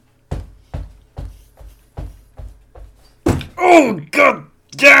Oh, god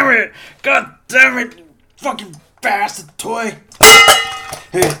damn it! God damn it, you fucking bastard toy!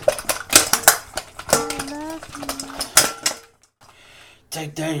 Here.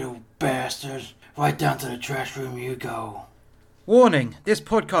 Take that, you bastard. Right down to the trash room you go. Warning, this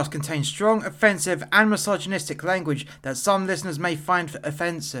podcast contains strong, offensive and misogynistic language that some listeners may find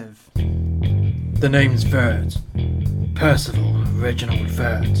offensive. The name's Vert. Percival Reginald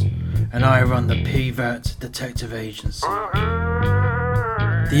Vert. And I run the P-Vert Detective Agency.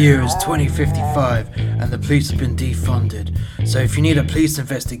 The year is 2055 and the police have been defunded. So if you need a police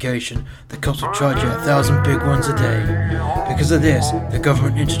investigation, the cops will charge you 1,000 big ones a day. Because of this, the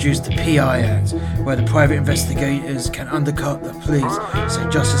government introduced the PI Act, where the private investigators can undercut the police so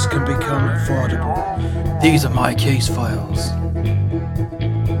justice can become affordable. These are my case files.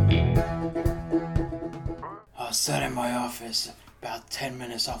 I sat in my office about 10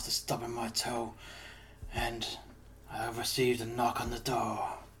 minutes after stubbing my toe, and I received a knock on the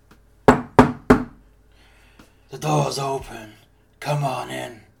door. The door's open. Come on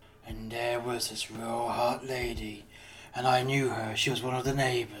in. And there was this real hot lady, and I knew her. She was one of the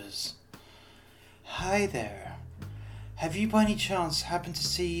neighbors. Hi there. Have you by any chance happened to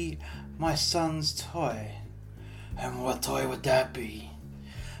see my son's toy? And what toy would that be?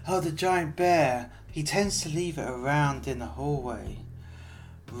 Oh, the giant bear. He tends to leave it around in the hallway.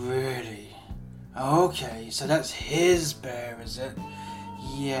 Really? Okay, so that's his bear, is it?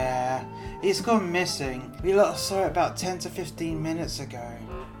 Yeah, it's gone missing. We last saw it about 10 to 15 minutes ago.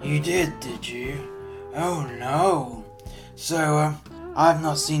 You did you? Oh no. So, I've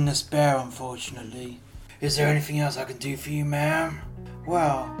not seen this bear, unfortunately. Is there anything else I can do for you, ma'am?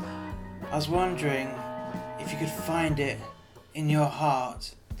 Well, I was wondering if you could find it in your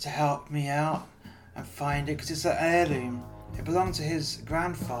heart to help me out and find it, because it's an heirloom. It belonged to his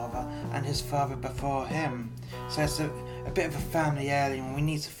grandfather and his father before him. So it's a bit of a family heirloom and we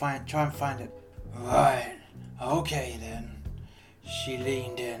need to try and find it. Right, okay then. She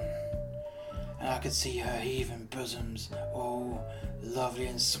leaned in and I could see her heaving bosoms, all lovely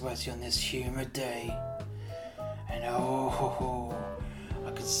and sweaty on this humid day. And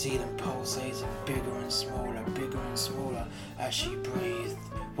I could see them pulsating bigger and smaller as she breathed.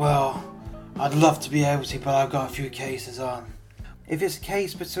 Well, I'd love to be able to, but I've got a few cases on. If it's a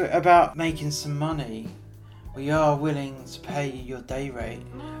case about making some money, we are willing to pay you your day rate.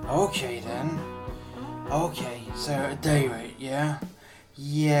 Okay then. Okay, so a day rate, yeah?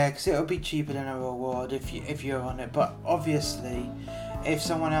 Yeah, because it'll be cheaper than a reward if you're on it. But obviously, if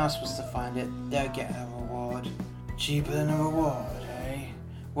someone else was to find it, they'll get a reward. Cheaper than a reward, eh?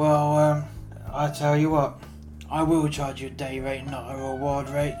 Well, I tell you what, I will charge you a day rate, not a reward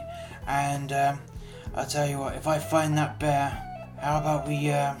rate. And I'll tell you what, if I find that bear, how about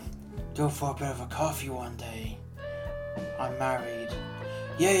we go for a bit of a coffee one day? I'm married.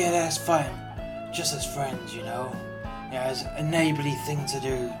 Yeah, that's fine. Just as friends, you know. Yeah, as a neighbourly thing to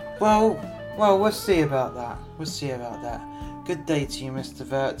do. Well, we'll see about that. Good day to you, Mr.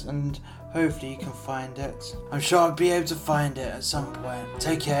 Vert, and hopefully you can find it. I'm sure I'll be able to find it at some point.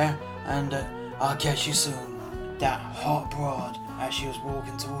 Take care, and I'll catch you soon. That hot broad, as she was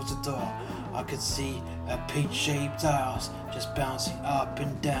walking towards the door, I could see her peach-shaped ass just bouncing up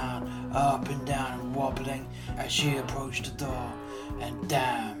and down and wobbling as she approached the door. And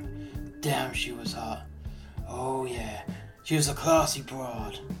damn she was hot. Oh yeah, she was a classy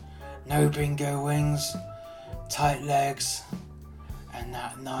broad. No bingo wings, tight legs, and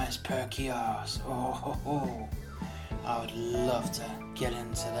that nice perky ass. Oh, I would love to get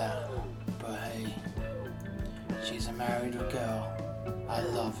into that, but hey, she's a married girl. I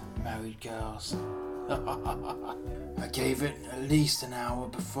love married girls. I gave it at least an hour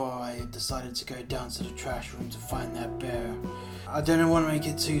before I decided to go down to the trash room to find that bear. I don't want to make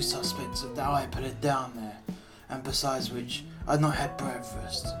it too suspect that I put it down there. And besides which, I'd not had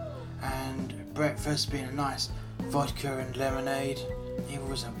breakfast. And breakfast being a nice vodka and lemonade, it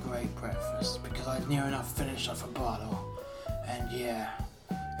was a great breakfast because I'd near enough finished off a bottle. And yeah,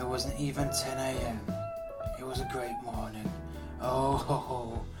 it wasn't even 10 a.m. It was a great morning.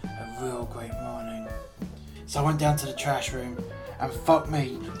 Oh, a real great morning. So I went down to the trash room, and fuck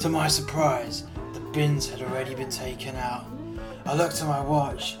me, to my surprise, the bins had already been taken out. I looked at my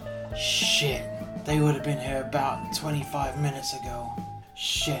watch. Shit, they would have been here about 25 minutes ago.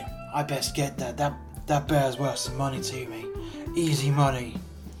 Shit, I best get that. That bear's worth some money to me. Easy money.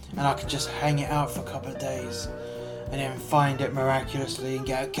 And I could just hang it out for a couple of days, and then find it miraculously and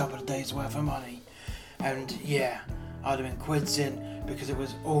get a couple of days worth of money. And yeah, I'd have been quids in because it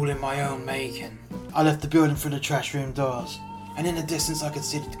was all in my own making. I left the building through the trash room doors, and in the distance I could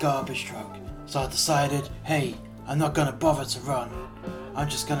see the garbage truck. So I decided, hey, I'm not gonna bother to run. I'm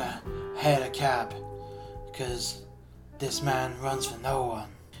just gonna hail a cab, because this man runs for no one.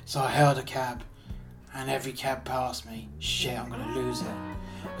 So I hailed a cab, and every cab passed me. Shit, I'm gonna lose it.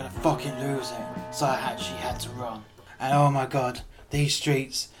 I'm gonna fucking lose it. So I actually had to run. And oh my god, these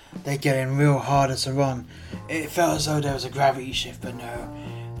streets, they're getting real harder to run. It felt as though there was a gravity shift, but no.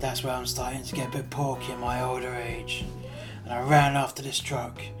 That's where I'm starting to get a bit porky in my older age. And I ran after this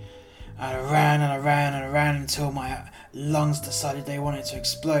truck. And I ran and I ran and I ran until my lungs decided they wanted to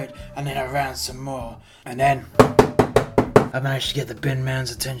explode. And then I ran some more. And then I managed to get the bin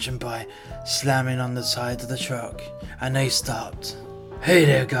man's attention by slamming on the side of the truck. And they stopped. Hey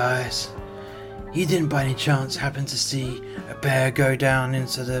there, guys. You didn't by any chance happen to see a bear go down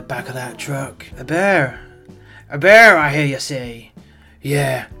into the back of that truck? A bear? A bear, I hear you say.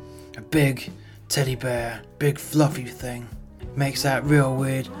 Yeah, a big teddy bear, big fluffy thing. Makes that real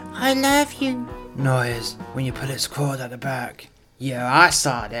weird "I love you" noise when you put its cord at the back. Yeah, I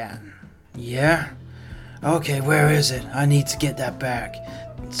saw that. Yeah? Okay, where is it? I need to get that back.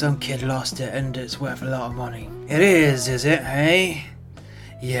 Some kid lost it and it's worth a lot of money. It is it, hey?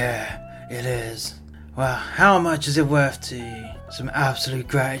 Yeah, it is. Well, how much is it worth to you? Some absolute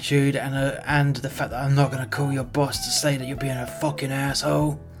gratitude and the fact that I'm not gonna call your boss to say that you're being a fucking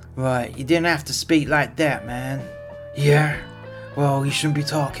asshole. Right, you didn't have to speak like that, man. Yeah? Well, you shouldn't be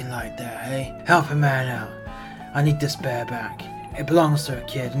talking like that, hey? Help a man out. I need this bear back. It belongs to a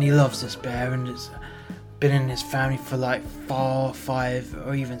kid and he loves this bear and it's been in his family for like 4, 5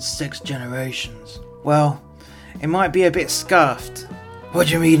 or even 6 generations. Well, it might be a bit scuffed. What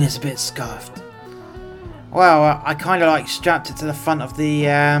do you mean it's a bit scuffed? Well, I kind of like strapped it to the front of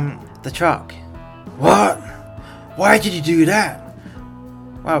the truck. What? Why did you do that?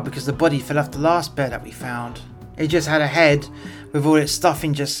 Well, because the body fell off the last bear that we found. It just had a head with all its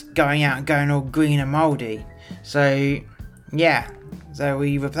stuffing just going out and going all green and mouldy. So, yeah. So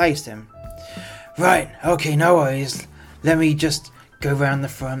we replaced him. Right, okay, no worries. Let me just go round the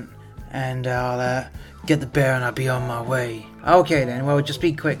front and I'll get the bear and I'll be on my way. Okay then, well just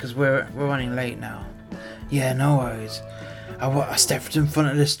be quick because we're running late now. Yeah, no worries. I stepped in front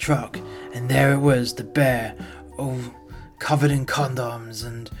of this truck and there it was, the bear, all covered in condoms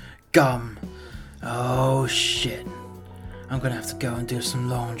and gum. Oh shit. I'm gonna have to go and do some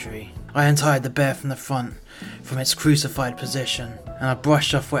laundry. I untied the bear from the front, from its crucified position, and I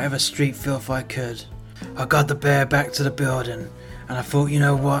brushed off whatever street filth I could. I got the bear back to the building, and I thought, you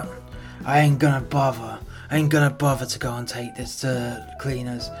know what? I ain't gonna bother to go and take this to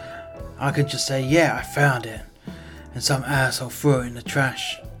cleaners. I could just say, yeah, I found it, and some asshole threw it in the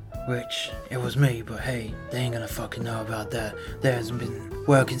trash. Which, it was me, but hey, they ain't gonna fucking know about that. There hasn't been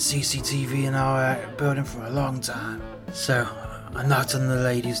working CCTV in our building for a long time. So, I knocked on the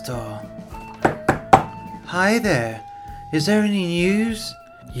lady's door. Hi there, is there any news?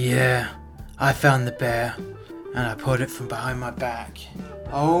 Yeah, I found the bear, and I pulled it from behind my back.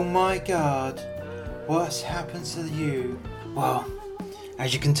 Oh my god, what's happened to you? Well,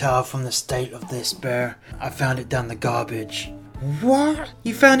 as you can tell from the state of this bear, I found it down the garbage. What?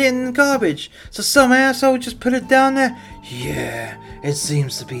 You found it in the garbage? So some asshole just put it down there? Yeah, it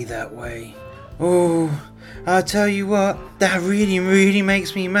seems to be that way. Oh, I'll tell you what, that really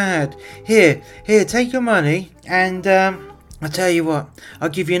makes me mad. Here, take your money, and I'll tell you what, I'll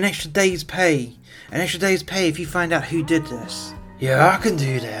give you an extra day's pay. An extra day's pay if you find out who did this. Yeah, I can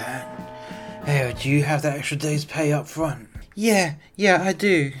do that. Hey, do you have that extra day's pay up front? Yeah, I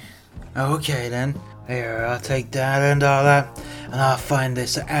do. Okay then. Here, I'll take that and all that, and I'll find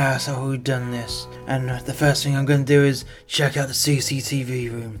this asshole who done this. And the first thing I'm going to do is check out the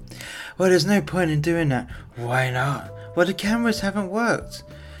CCTV room. Well, there's no point in doing that. Why not? Well, the cameras haven't worked.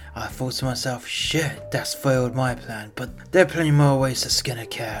 I thought to myself, shit, that's foiled my plan, but there are plenty more ways to skin a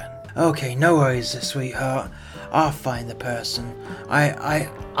cat. Okay, no worries, sweetheart. I'll find the person.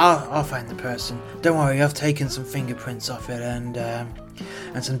 I'll find the person. Don't worry, I've taken some fingerprints off it and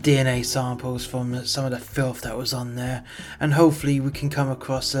some DNA samples from some of the filth that was on there, and hopefully we can come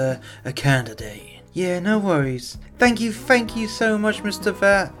across a candidate. Yeah, no worries. Thank you so much, Mr.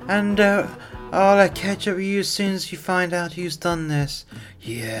 Vat, and I'll catch up with you as soon as you find out who's done this.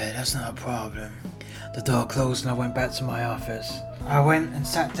 Yeah, that's not a problem. The door closed and I went back to my office. I went and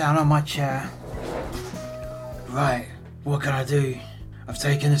sat down on my chair. Right, what can I do? I've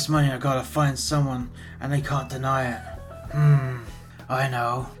taken this money, I gotta find someone, and they can't deny it. I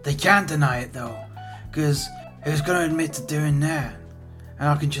know. They can't deny it though, because who's gonna admit to doing that? And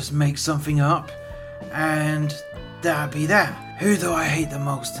I can just make something up, and that'd be that. Who do I hate the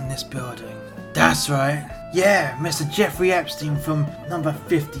most in this building? That's right, Yeah, Mr. Jeffrey Epstein from number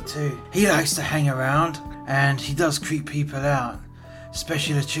 52. He likes to hang around, and he does creep people out,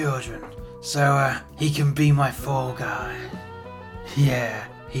 especially the children. So, he can be my fall guy. Yeah,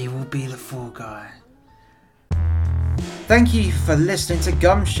 he will be the fall guy. Thank you for listening to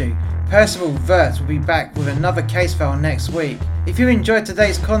Gumshoe. Percival Vert will be back with another case file next week. If you enjoyed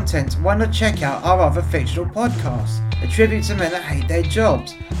today's content, why not check out our other fictional podcasts, a tribute to men that hate their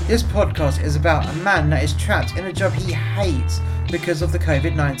jobs. This podcast is about a man that is trapped in a job he hates because of the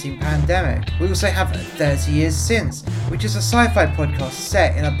COVID-19 pandemic. We also have 30 Years Since, which is a sci-fi podcast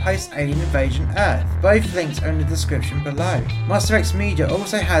set in a post-alien invasion Earth. Both links are in the description below. Master X Media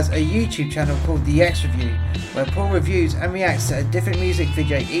also has a YouTube channel called The X Review, where Paul reviews and reacts to a different music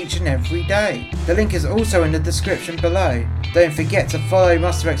video each and every day. The link is also in the description below. Don't forget to follow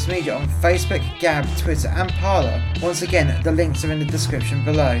Master X Media on Facebook, Gab, Twitter and Parler. Once again, the links are in the description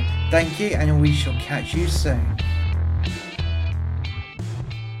below. Thank you, and we shall catch you soon.